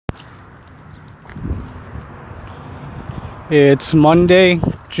It's Monday,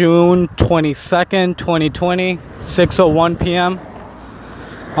 June 22nd, 2020, 6:01 p.m.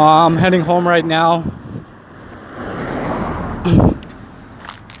 I'm heading home right now.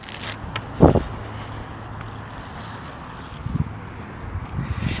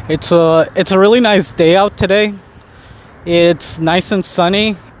 It's a really nice day out today. It's nice and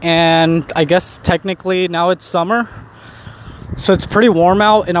sunny, and I guess technically now it's summer. So it's pretty warm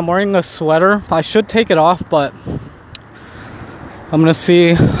out, and I'm wearing a sweater. I should take it off, but I'm gonna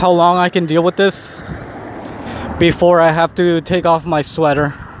see how long I can deal with this before I have to take off my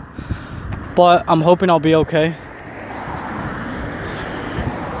sweater. But I'm hoping I'll be okay.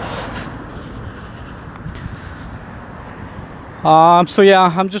 So yeah,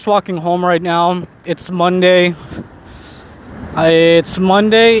 I'm just walking home right now. It's Monday.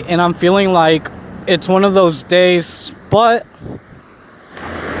 And I'm feeling like it's one of those days, but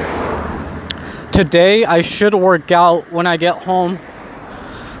today I should work out when I get home.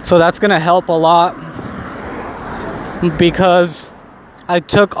 So that's gonna help a lot because I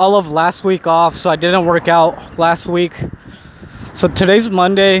took all of last week off, so I didn't work out last week. So today's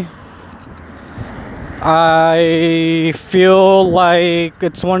Monday. I feel like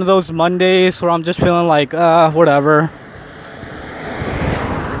it's one of those Mondays where I'm just feeling like, whatever.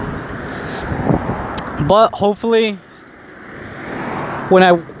 But hopefully when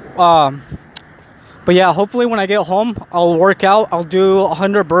hopefully when I get home, I'll work out. I'll do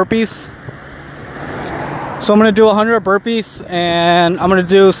 100 burpees. So I'm going to do 100 burpees and I'm going to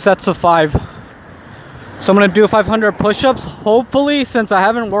do sets of 5. So I'm going to do 500 push-ups. Hopefully, since I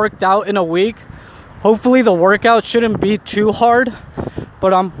haven't worked out in a week, hopefully the workout shouldn't be too hard,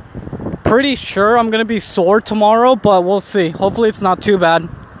 but I'm pretty sure I'm going to be sore tomorrow, but we'll see. Hopefully it's not too bad.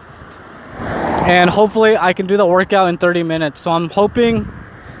 And hopefully I can do the workout in 30 minutes. So I'm hoping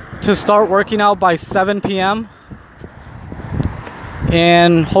to start working out by 7 p.m.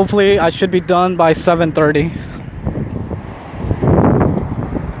 And hopefully I should be done by 7:30.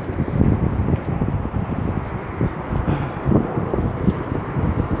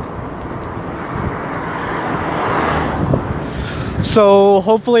 So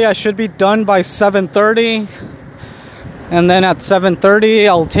hopefully I should be done by 7:30, and then at 7:30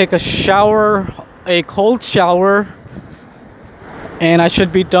 I'll take a shower, a cold shower, and I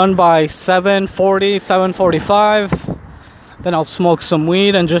should be done by 7:40, 7:45. Then I'll smoke some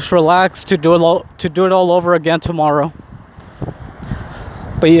weed and just relax to do it all over again tomorrow.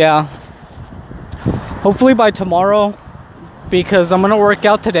 But yeah, hopefully by tomorrow, because I'm gonna work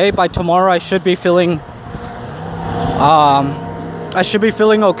out today. By tomorrow I should be feeling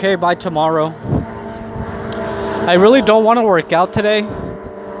okay by tomorrow. I really don't want to work out today.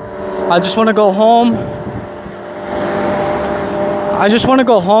 I just want to go home. I just want to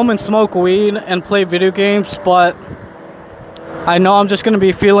go home and smoke weed and play video games, but I know I'm just going to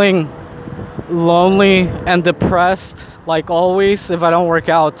be feeling lonely and depressed like always if I don't work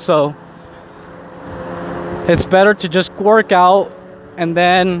out. So it's better to just work out, and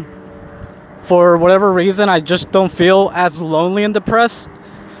then for whatever reason I just don't feel as lonely and depressed.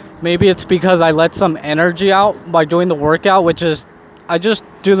 Maybe it's because I let some energy out by doing the workout, which is I just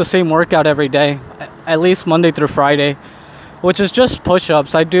do the same workout every day, at least Monday through Friday, which is just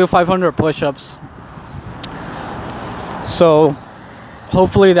push-ups. I do 500 push-ups. So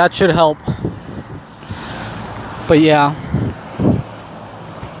hopefully that should help. But yeah.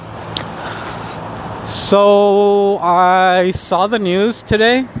 So I saw the news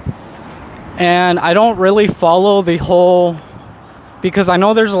today, and I don't really follow the whole, because I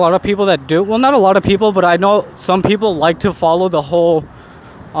know there's a lot of people that do. Well, not a lot of people, but I know some people like to follow the whole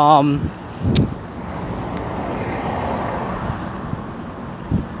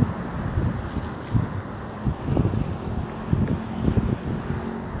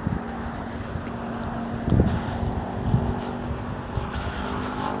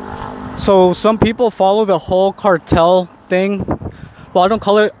so some people follow the whole cartel thing. Well, I don't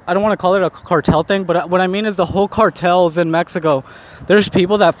want to call it a cartel thing, but what I mean is the whole cartels in Mexico. There's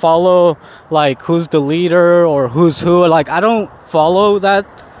people that follow, like, who's the leader or who's who. Like, I don't follow that.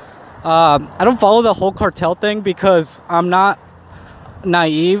 I don't follow the whole cartel thing because I'm not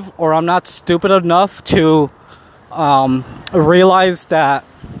naive or I'm not stupid enough to realize that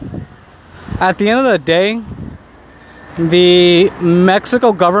at the end of the day, the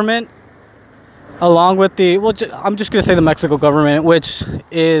Mexico government, along with I'm just going to say the Mexico government, which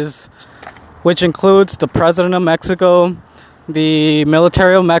includes the president of Mexico, the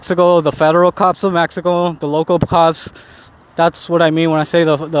military of Mexico, the federal cops of Mexico, the local cops. That's what I mean when I say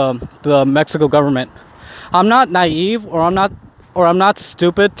the Mexico government. I'm not naive or I'm not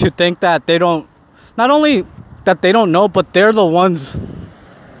stupid to think that they don't, not only that they don't know, but they're the ones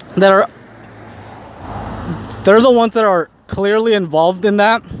that are clearly involved in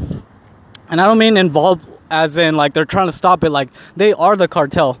that. And I don't mean involved as in like they're trying to stop it. Like, they are the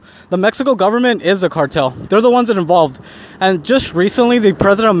cartel. The Mexico government is the cartel. They're the ones that are involved. And just recently, the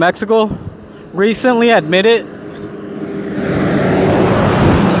president of Mexico recently admitted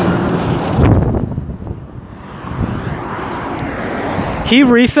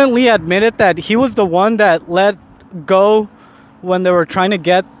that he was the one that let go when they were trying to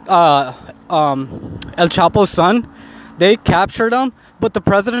get El Chapo's son. They captured him, but the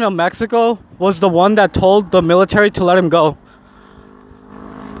president of Mexico was the one that told the military to let him go.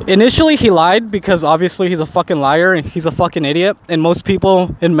 Initially, he lied because obviously he's a fucking liar and he's a fucking idiot. And most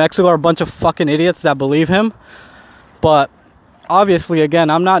people in Mexico are a bunch of fucking idiots that believe him. But obviously, again,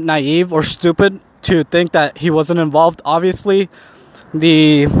 I'm not naive or stupid to think that he wasn't involved. Obviously,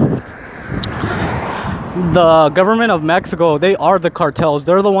 the government of Mexico, they are the cartels.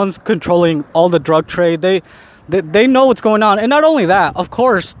 They're the ones controlling all the drug trade. They know what's going on. And not only that, of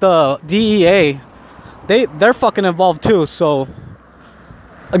course, the DEA, they're fucking involved too. So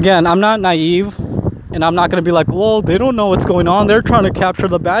again, I'm not naive, and I'm not going to be like, well, they don't know what's going on. They're trying to capture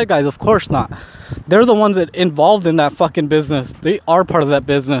the bad guys. Of course not. They're the ones that involved in that fucking business. They are part of that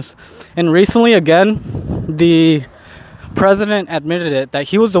business. And recently, again, the president admitted it, that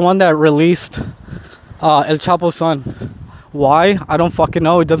he was the one that released El Chapo's son. Why? I don't fucking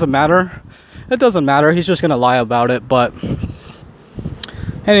know. It doesn't matter. It doesn't matter. He's just gonna lie about it. But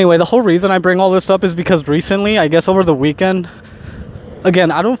anyway, the whole reason I bring all this up is because recently, I guess over the weekend,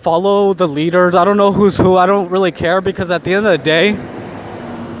 again, I don't follow the leaders. I don't know who's who. I don't really care, because at the end of the day,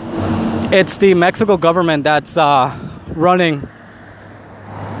 it's the Mexico government that's running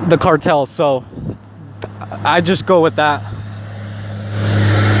the cartel. So I just go with that.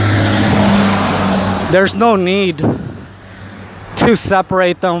 There's no need to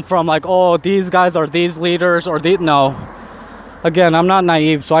separate them from like, oh, these guys are these leaders or these. No. Again, I'm not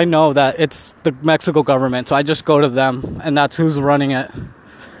naive, so I know that it's the Mexico government. So I just go to them, and that's who's running it.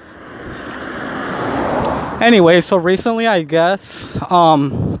 Anyway, so recently, I guess,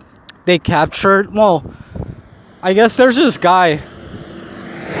 they captured, well, I guess there's this guy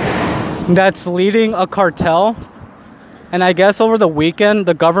that's leading a cartel, and I guess over the weekend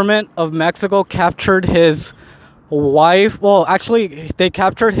the government of Mexico captured his wife. Well, actually, they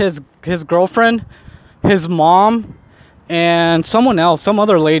captured his girlfriend, his mom, and someone else, some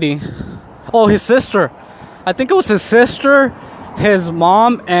other lady. Oh, his sister. I think it was his sister, his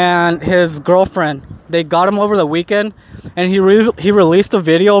mom, and his girlfriend. They got him over the weekend, and he released a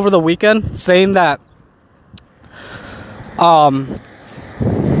video over the weekend saying that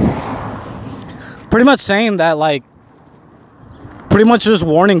pretty much saying that, like, pretty much just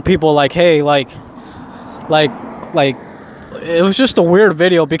warning people, like, hey, like it was just a weird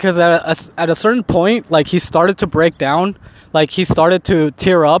video, because at a certain point, like, he started to break down, like, he started to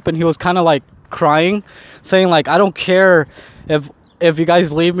tear up, and he was kind of like crying, saying like, I don't care if you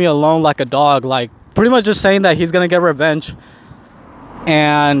guys leave me alone like a dog, like, pretty much just saying that he's gonna get revenge.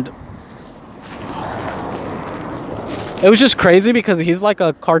 And it was just crazy, because he's like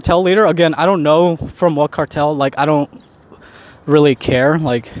a cartel leader. Again, I don't know from what cartel, like, I don't really care,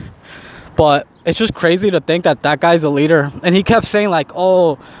 like, but it's just crazy to think that that guy's a leader. And he kept saying like,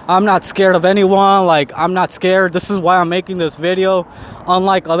 oh, I'm not scared of anyone, like, I'm not scared, this is why I'm making this video,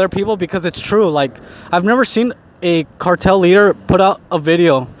 unlike other people. Because it's true, like, I've never seen a cartel leader put out a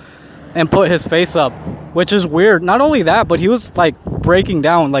video and put his face up, which is weird. Not only that, but he was like breaking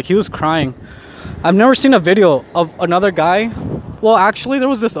down, like, he was crying. I've never seen a video of another guy. Well, actually, there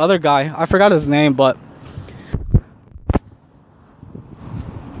was this other guy, I forgot his name, but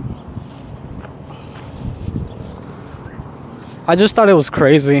I just thought it was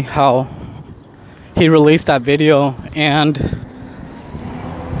crazy how he released that video. And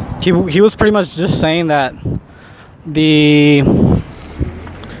he was pretty much just saying that the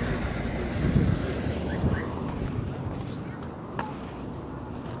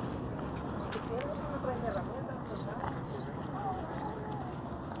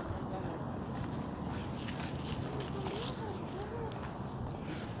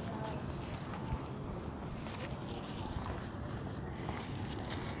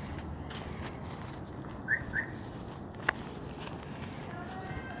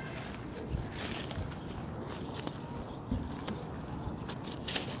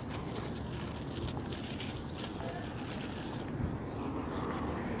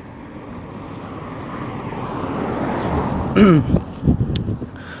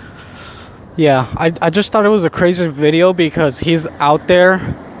yeah, I just thought it was a crazy video, because he's out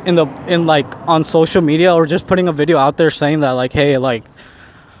there in like on social media, or just putting a video out there saying that like, hey, like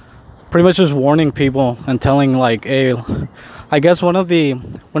pretty much just warning people and telling like, hey, I guess one of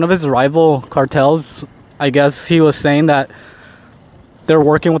his rival cartels, I guess he was saying that they're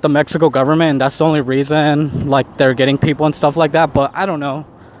working with the Mexico government, and that's the only reason like they're getting people and stuff like that. But I don't know.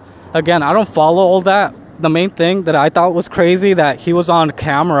 Again, I don't follow all that. The main thing that I thought was crazy, that he was on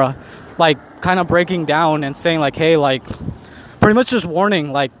camera like kind of breaking down and saying like, hey, like pretty much just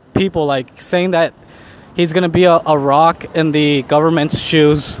warning like people, like saying that he's gonna be a rock in the government's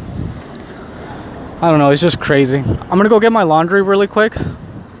shoes. I don't know, it's just crazy. I'm gonna go get my laundry really quick.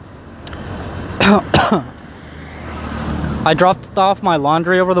 I dropped off my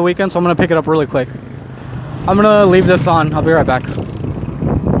laundry over the weekend, so I'm gonna pick it up really quick. I'm gonna leave this on. I'll be right back.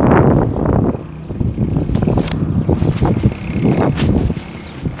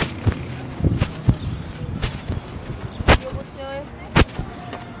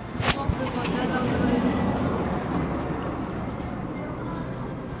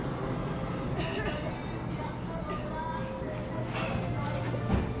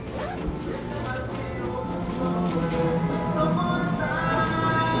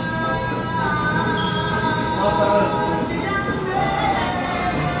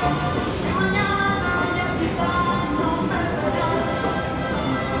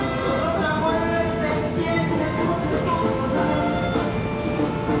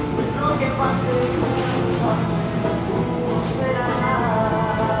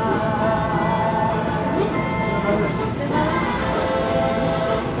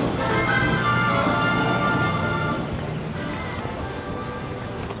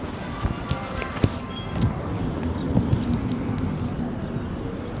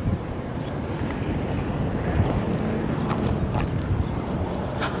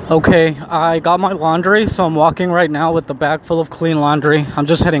 Okay, I got my laundry, so I'm walking right now with the bag full of clean laundry. I'm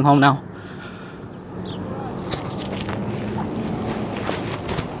just heading home now.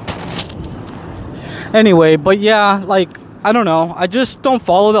 Anyway, but yeah, like, I don't know. I just don't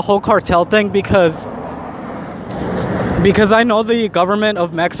follow the whole cartel thing because I know the government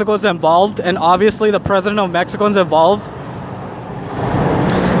of Mexico is involved, and obviously the president of Mexico is involved.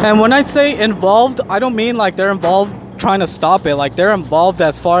 And when I say involved, I don't mean like they're involved trying to stop it. Like, they're involved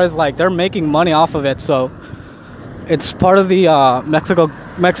as far as like they're making money off of it, so it's part of the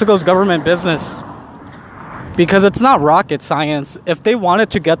Mexico's government business, because it's not rocket science. If they wanted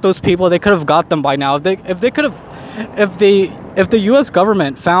to get those people, they could have got them by now. If the US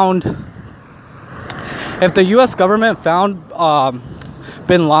government found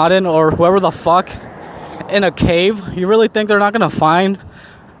bin Laden or whoever the fuck in a cave, you really think they're not gonna find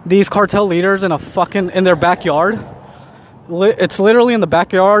these cartel leaders in their backyard? It's literally in the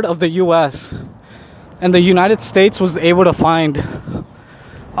backyard of the US, and the United States was able to find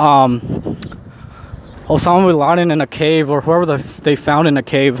Osama bin Laden in a cave, or whoever they found in a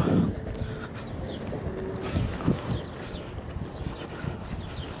cave.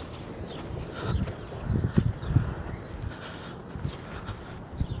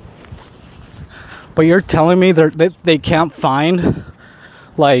 But you're telling me they can't find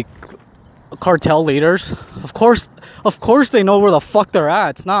like cartel leaders? Of course they know where the fuck they're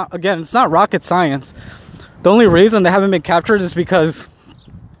at. It's not rocket science. The only reason they haven't been captured is because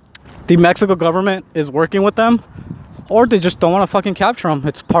the Mexico government is working with them, or they just don't want to fucking capture them.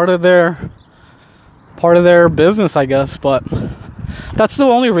 It's part of their business, I guess. But that's the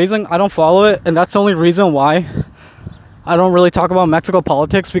only reason I don't follow it, and that's the only reason why I don't really talk about Mexico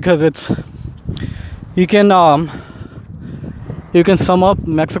politics, because you can sum up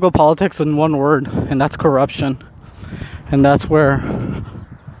Mexico politics in one word, and that's corruption. And that's where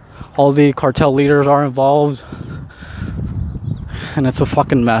all the cartel leaders are involved, and it's a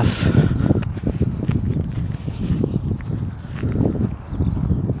fucking mess.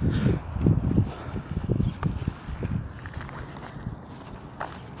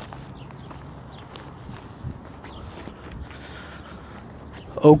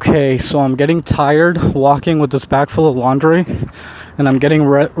 Okay, so I'm getting tired walking with this bag full of laundry, and I'm getting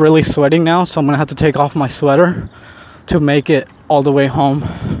really sweating now, so I'm gonna have to take off my sweater to make it all the way home.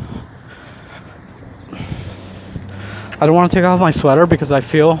 I don't want to take off my sweater because I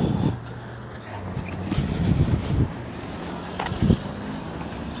feel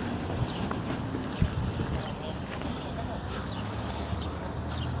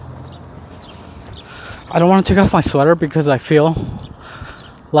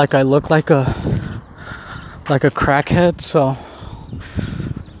like I look like a crackhead. So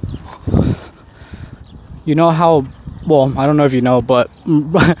you know how well, I don't know if you know, but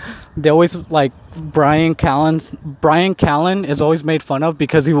they always like Brian Callen is always made fun of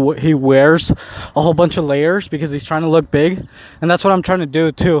because he wears a whole bunch of layers because he's trying to look big, and that's what I'm trying to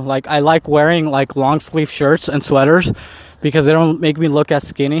do too. Like I like wearing like long sleeve shirts and sweaters because they don't make me look as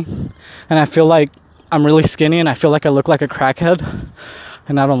skinny, and I feel like I'm really skinny and I feel like I look like a crackhead,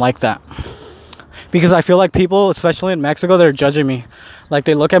 and I don't like that. Because I feel like people, especially in Mexico, they're judging me. Like,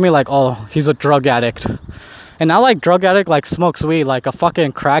 they look at me like, oh, he's a drug addict. And not like drug addict, like smokes weed, like a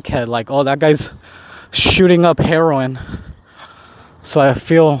fucking crackhead. Like, oh, that guy's shooting up heroin. So I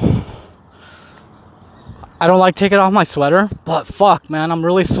feel... I don't like taking off my sweater. But fuck, man, I'm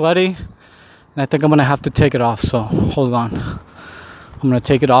really sweaty. And I think I'm going to have to take it off. So, hold on. I'm going to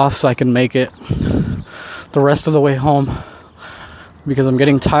take it off so I can make it the rest of the way home. Because I'm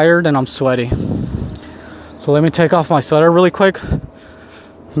getting tired and I'm sweaty. So let me take off my sweater really quick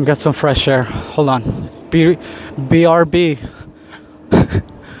and get some fresh air. Hold on. BRB.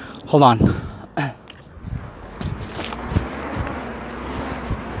 Hold on.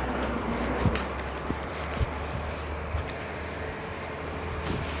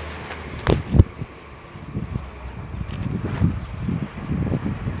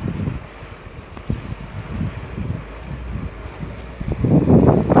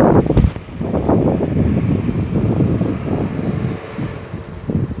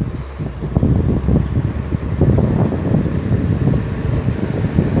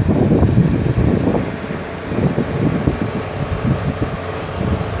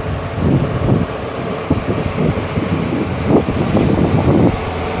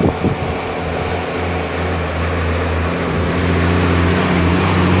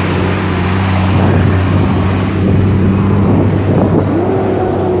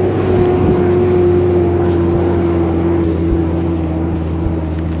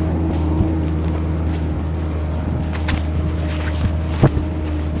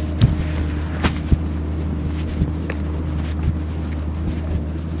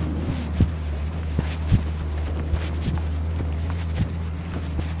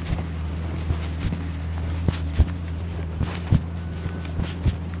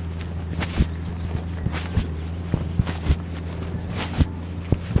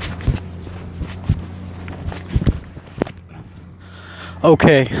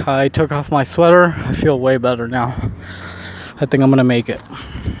 Okay, I took off my sweater. I feel way better now. I think I'm gonna make it.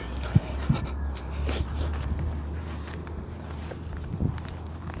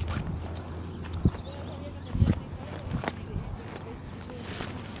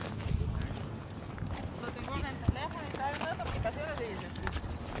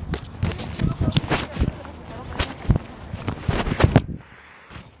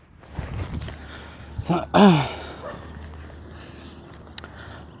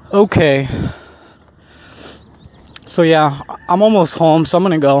 Okay, so yeah, I'm almost home, so I'm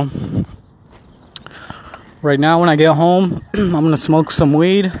gonna go. Right now, when I get home, I'm gonna smoke some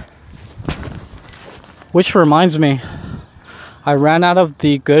weed. Which reminds me, I ran out of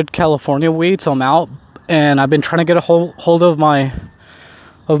the good California weed, so I'm out. And I've been trying to get a hold of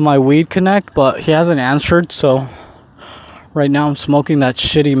my Weed Connect, but he hasn't answered, so right now I'm smoking that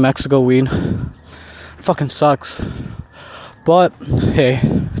shitty Mexico weed. Fucking sucks. But, hey,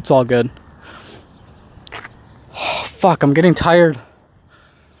 it's all good. Fuck, I'm getting tired.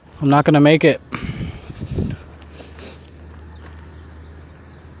 I'm not gonna make it.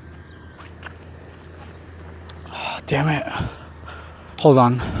 Oh, damn it. Hold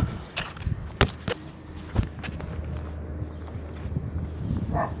on.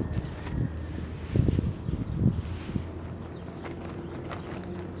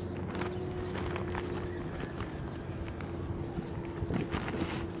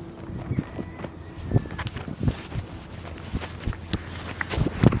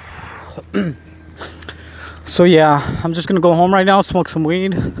 So yeah, I'm just gonna go home right now, smoke some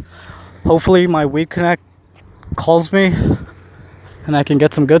weed. Hopefully my Weed Connect calls me and I can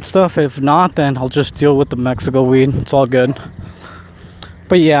get some good stuff. If not, then I'll just deal with the Mexico weed. It's all good.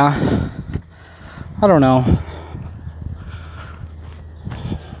 But yeah, I don't know.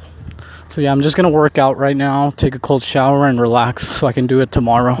 So yeah, I'm just gonna work out right now, take a cold shower and relax so I can do it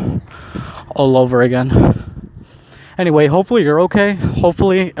tomorrow all over again. Anyway, hopefully you're okay.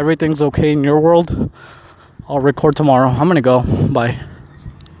 Hopefully everything's okay in your world. I'll record tomorrow. I'm gonna go. Bye.